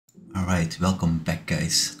Alright, welcome back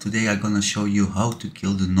guys. Today I'm gonna show you how to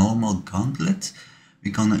kill the normal Gauntlet.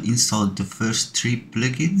 We're gonna install the first 3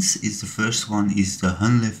 plugins. The first one is the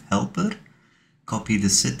Unlive helper. Copy the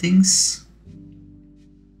settings.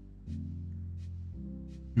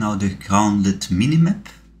 Now the Gauntlet minimap.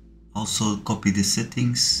 Also copy the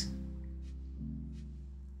settings.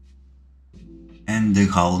 And the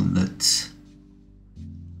Gauntlet.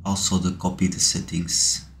 Also copy the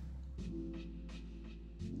settings.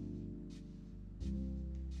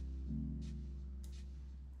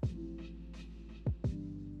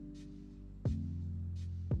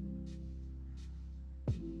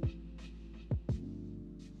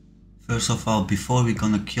 First of all, before we're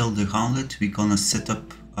gonna kill the Gauntlet, we're gonna set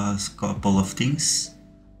up a couple of things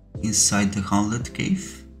inside the Gauntlet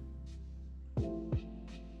cave.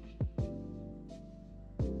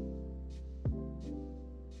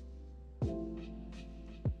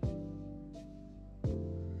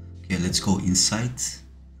 Okay, let's go inside.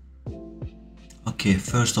 Okay,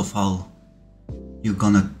 first of all, you're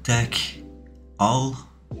gonna tag all.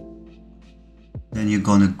 Then you're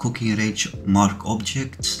gonna cooking range mark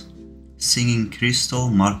object. Singing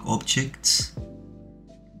crystal mark object,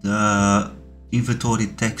 the inventory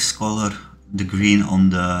text color, the green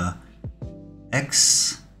on the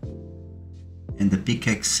X, and the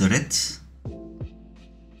pickaxe red.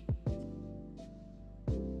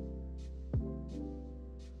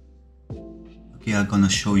 Okay, I'm gonna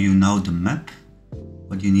show you now the map,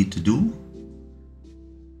 what you need to do.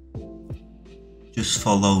 Just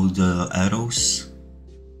follow the arrows.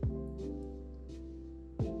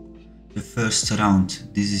 The first round,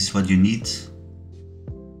 this is what you need.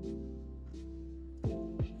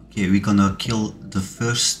 Okay, we're gonna kill the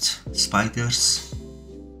first spiders.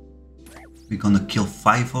 We're gonna kill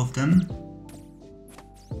 5 of them.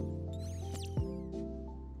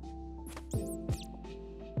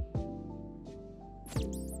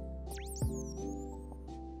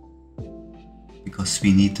 Because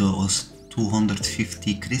we need those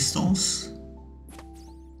 250 crystals.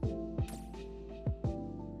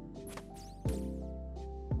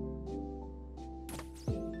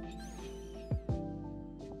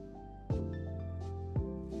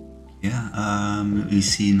 We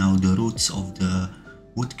see now the roots of the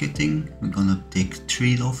wood cutting. We're gonna take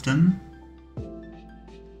 3 of them.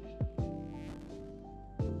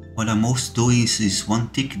 What I'm most doing is one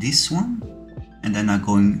tick this one, and then I'm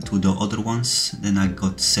going to the other ones. Then I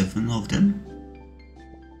got 7 of them.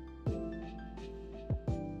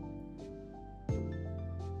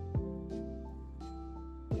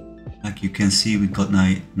 Like you can see, we got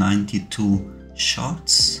 92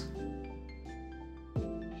 shards.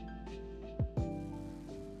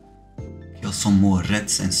 Kill some more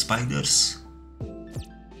rats and spiders.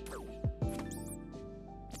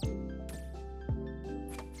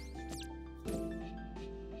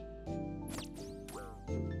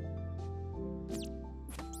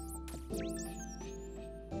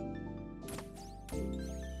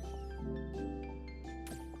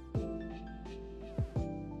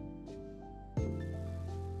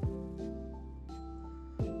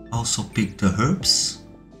 Also pick the herbs.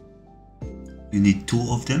 You need 2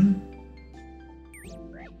 of them.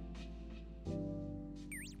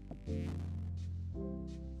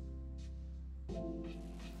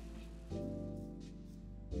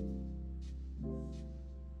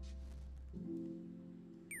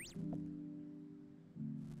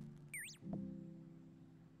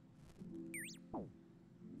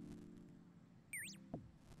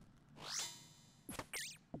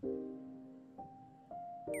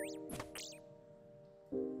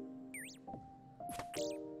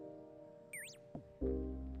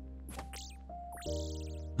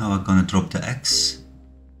 Now I'm gonna drop the axe.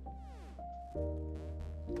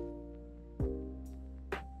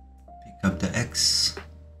 Pick up the axe.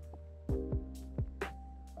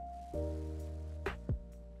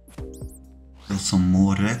 Kill some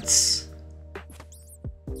more rats.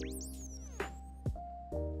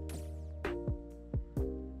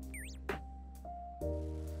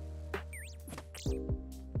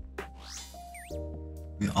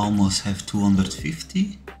 We almost have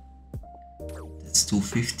 250. That's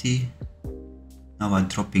 250. Now I'm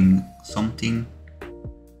dropping something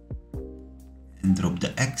and drop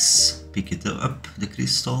the axe, pick it up, the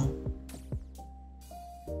crystal.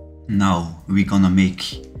 Now we're gonna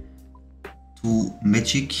make 2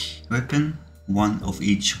 magic weapon, 1 of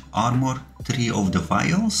each armor, 3 of the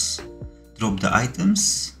vials. Drop the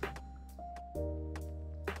items.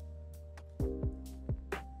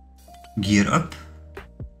 Gear up.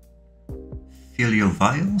 Fill your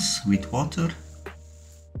vials with water.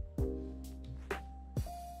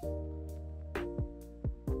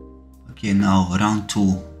 Okay, now round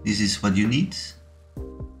 2. This is what you need.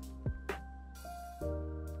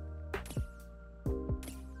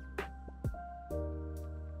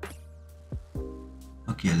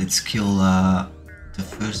 Okay, let's kill the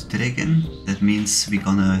first dragon. That means we're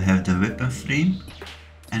gonna have the weapon frame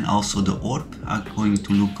and also the orb. I'm going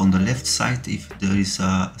to look on the left side if there is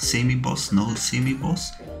a semi-boss. No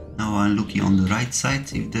semi-boss. Now I'm looking on the right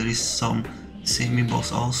side if there is some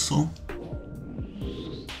semi-boss also.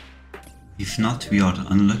 If not, we are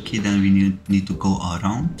unlucky, then we need to go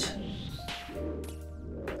around.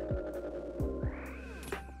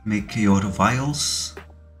 Make your vials.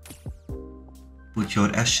 Put your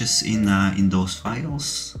ashes in those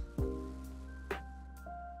vials.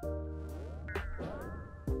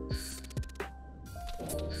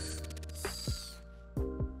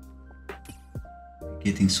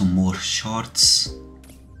 Getting some more shards.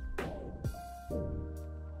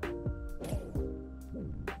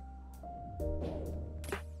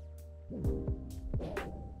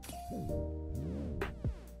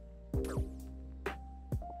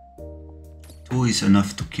 Two is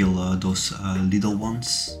enough to kill those little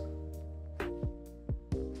ones.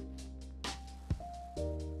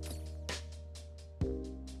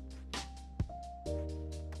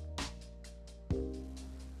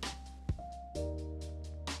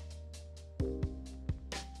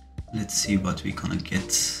 Let's see what we're gonna get.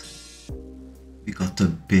 We got the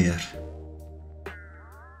bear.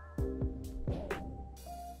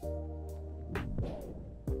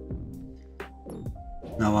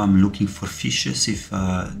 Now I'm looking for fishes, if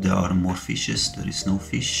there are more fishes. There is no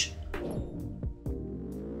fish.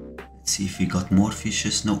 Let's see if we got more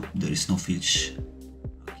fishes. No, there is no fish.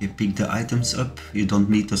 Okay, pick the items up. You don't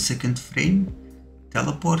need a second frame.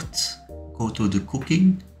 Teleport. Go to the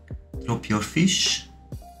cooking. Drop your fish.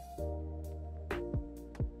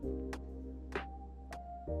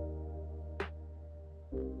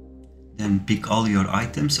 Then pick all your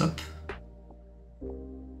items up.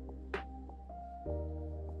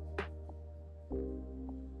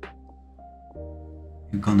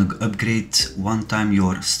 You're gonna upgrade 1 time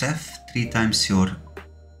your staff, 3 times your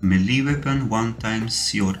melee weapon, 1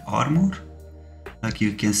 times your armor. Like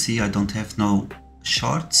you can see, I don't have no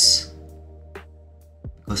shards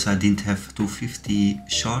because I didn't have 250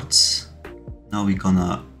 shards. Now we're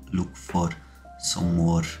gonna look for some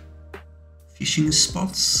more fishing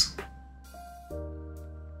spots.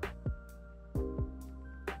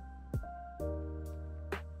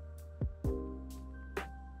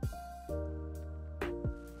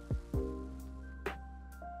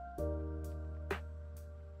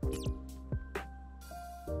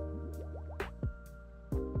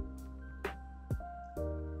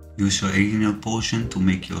 Use your original potion to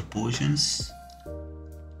make your potions.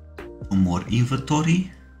 Some more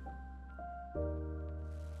inventory.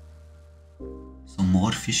 Some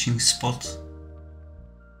more fishing spot.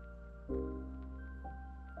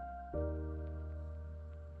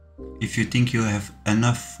 If you think you have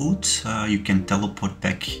enough food, you can teleport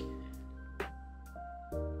back.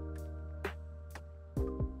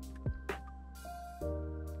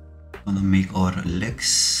 Gonna make our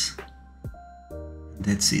legs.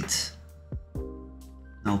 That's it.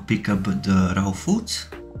 Now pick up the raw food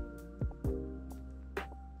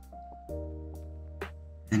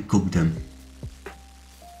and cook them.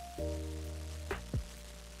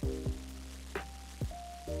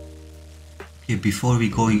 Okay, before we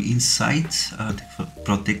going inside,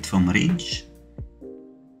 protect from range.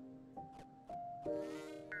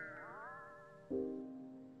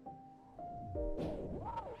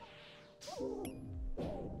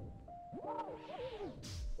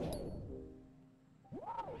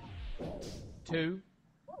 Two,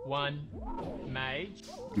 one, mage.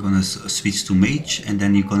 You're gonna switch to mage and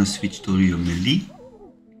then you're gonna switch to your melee.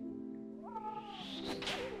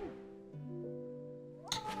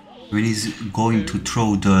 When he's going to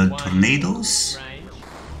throw the tornadoes,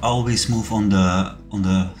 always move on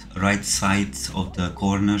the right side of the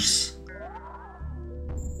corners.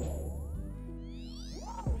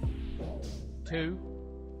 2,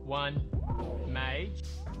 1, mage.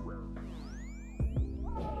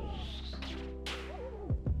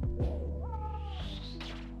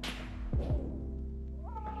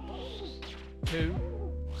 Two,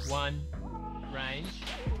 one, range.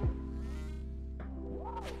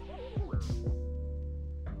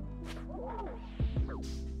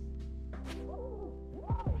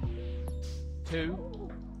 Two,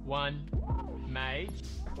 one, mage.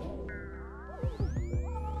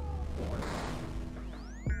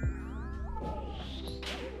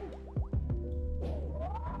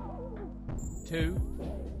 Two,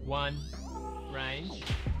 one, range.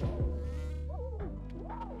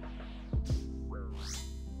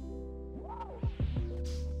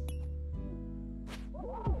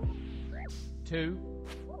 2,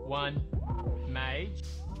 1, mage.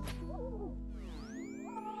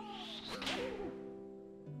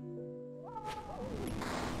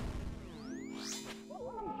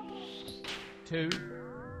 2,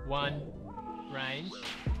 1, range.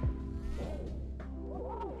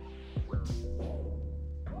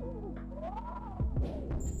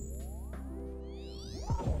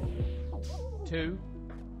 2,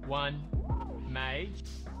 1, mage.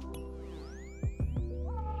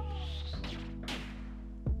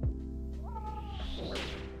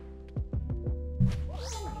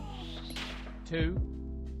 2,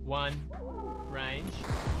 1, range.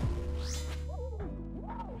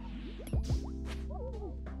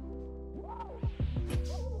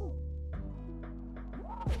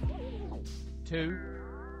 2,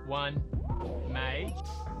 1, mage.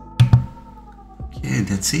 Okay,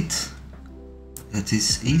 that's it. That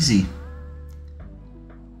is easy.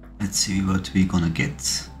 Let's see what we're gonna get.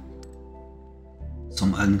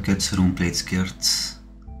 Some uncut rune plate skirts.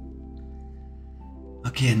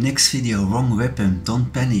 Okay, next video, wrong weapon,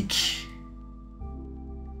 don't panic.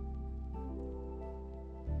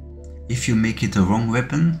 If you make it a wrong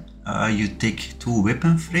weapon, you take 2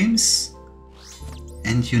 weapon frames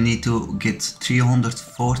and you need to get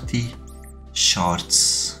 340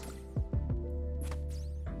 shards.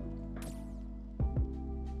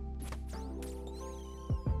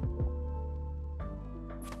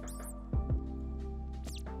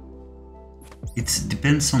 It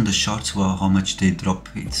depends on the shards, how much they drop.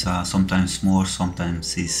 It's sometimes more,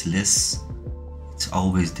 sometimes it's less. It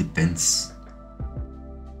always depends.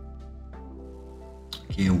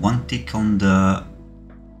 Okay, 1 tick on the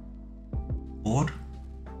ore.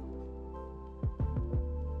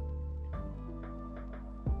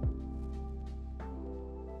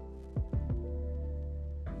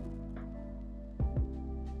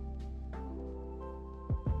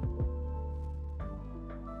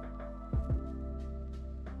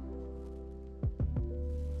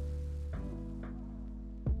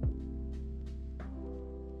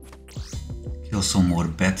 Kill some more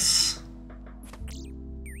bats.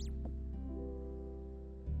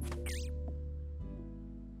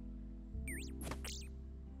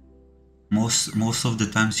 Most of the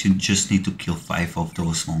times you just need to kill 5 of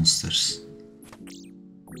those monsters.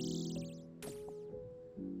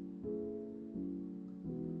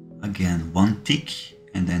 Again, 1 tick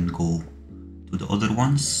and then go to the other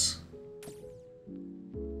ones.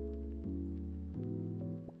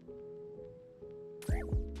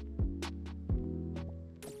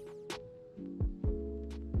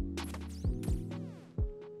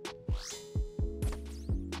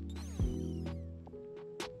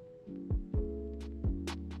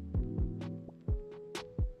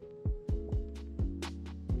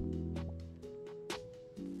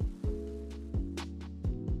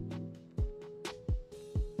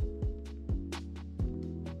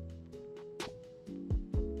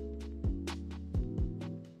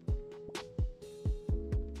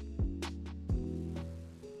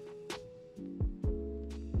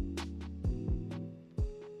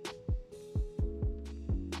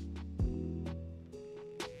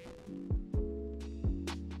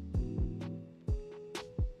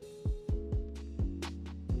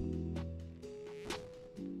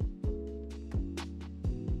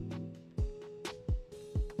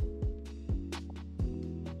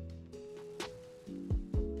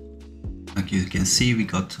 Like you can see, we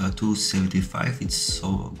got 275, it's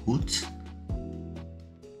so good.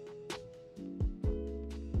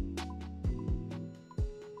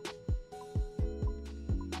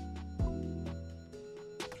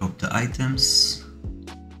 Drop the items,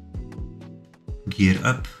 gear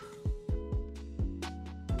up.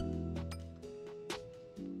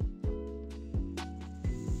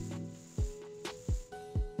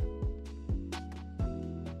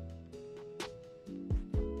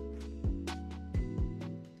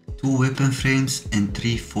 Two weapon frames and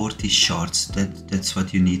 340 shards. That's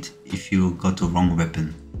what you need if you got the wrong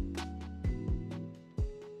weapon.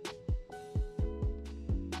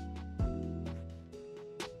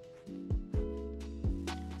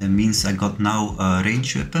 That means I got now a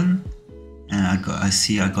range weapon, and I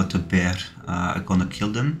see I got a bear. I'm gonna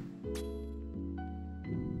kill them.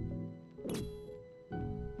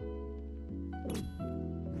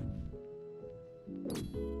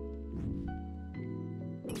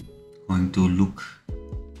 Going to look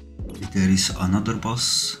if there is another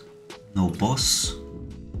boss. No boss.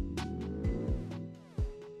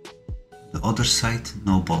 The other side,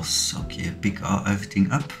 no boss. Okay, pick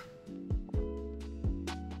everything up.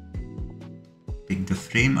 Pick the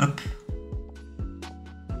frame up.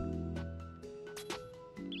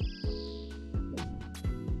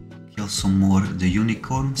 Kill some more the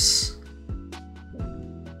unicorns.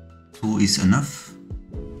 2 is enough.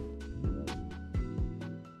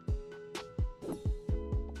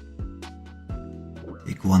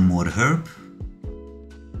 Take 1 more herb.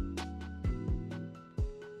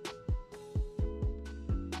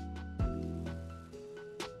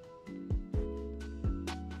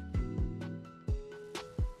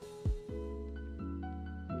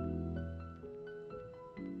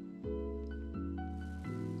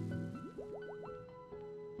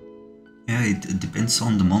 Yeah, it depends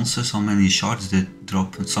on the monsters how many shards they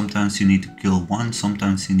drop. Sometimes you need to kill 1,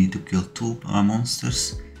 sometimes you need to kill 2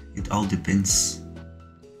 monsters. It all depends.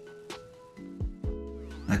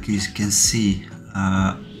 Like you can see,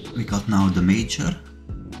 we got now the major.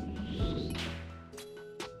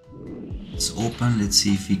 It's open, let's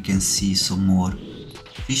see if we can see some more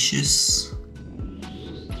fishes.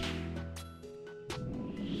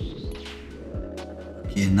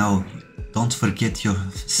 Okay, now don't forget your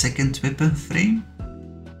second weapon frame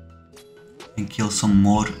and kill some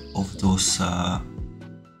more of those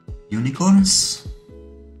unicorns.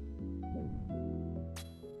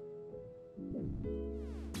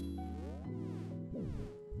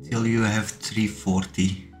 Till you have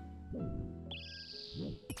 340.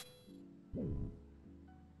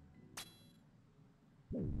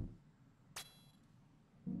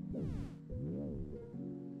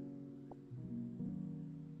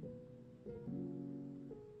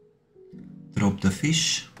 Drop the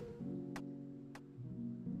fish,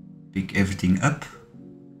 pick everything up,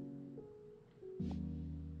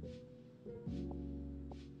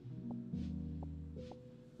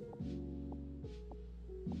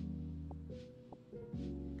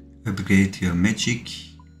 upgrade your magic,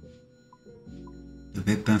 the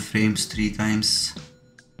weapon frames 3 times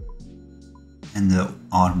and the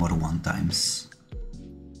armor 1 times.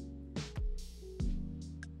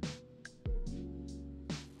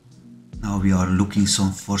 Now we are looking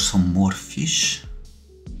for some more fish.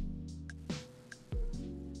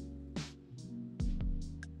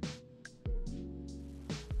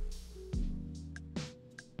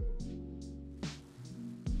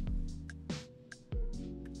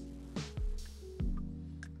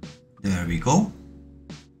 There we go.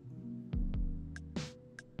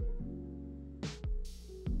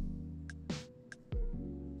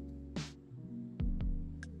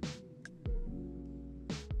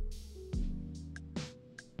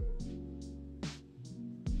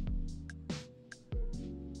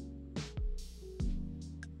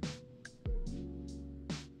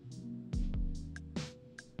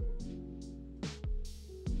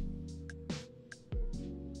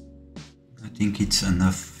 I think it's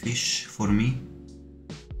enough fish for me.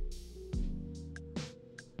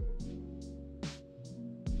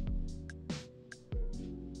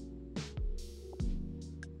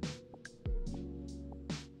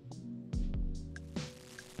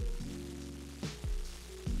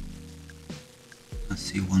 Let's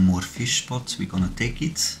see, 1 more fish spot, we're gonna take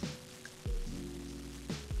it.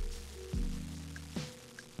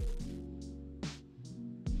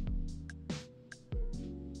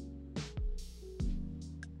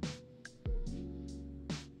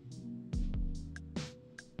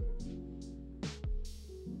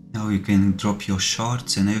 Now you can drop your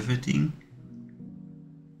shards and everything.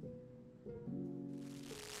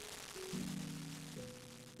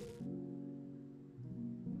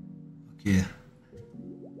 Okay,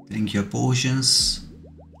 drink your potions,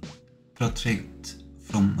 protect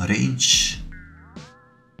from range.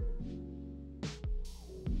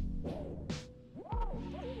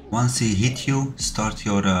 Once he hit you, start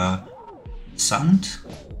your sound.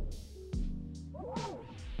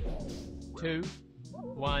 2,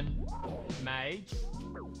 1, mage.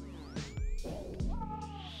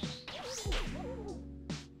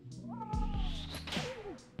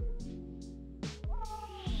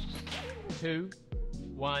 Two,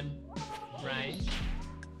 1, range.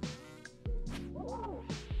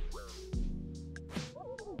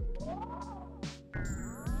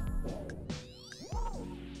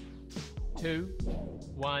 2,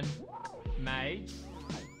 1, mage.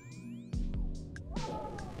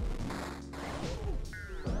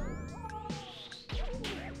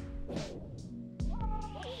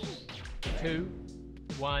 2,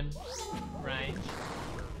 1, range.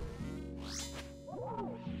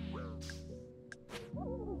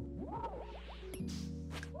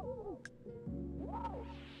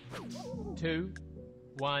 2,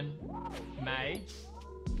 1, mage.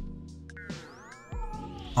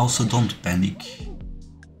 Also don't panic,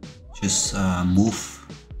 just move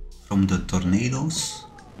from the tornadoes.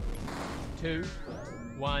 2,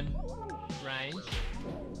 1, range.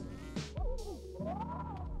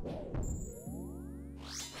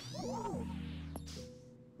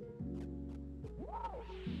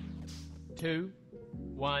 Two,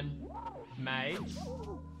 one, made.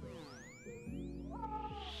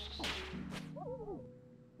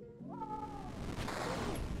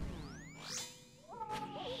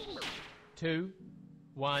 Two,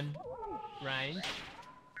 one, range.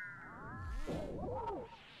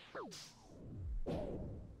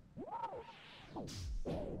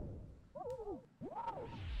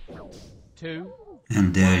 Two.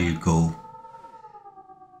 And there you go.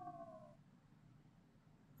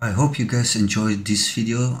 I hope you guys enjoyed this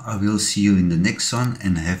video. I will see you in the next one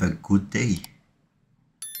and have a good day.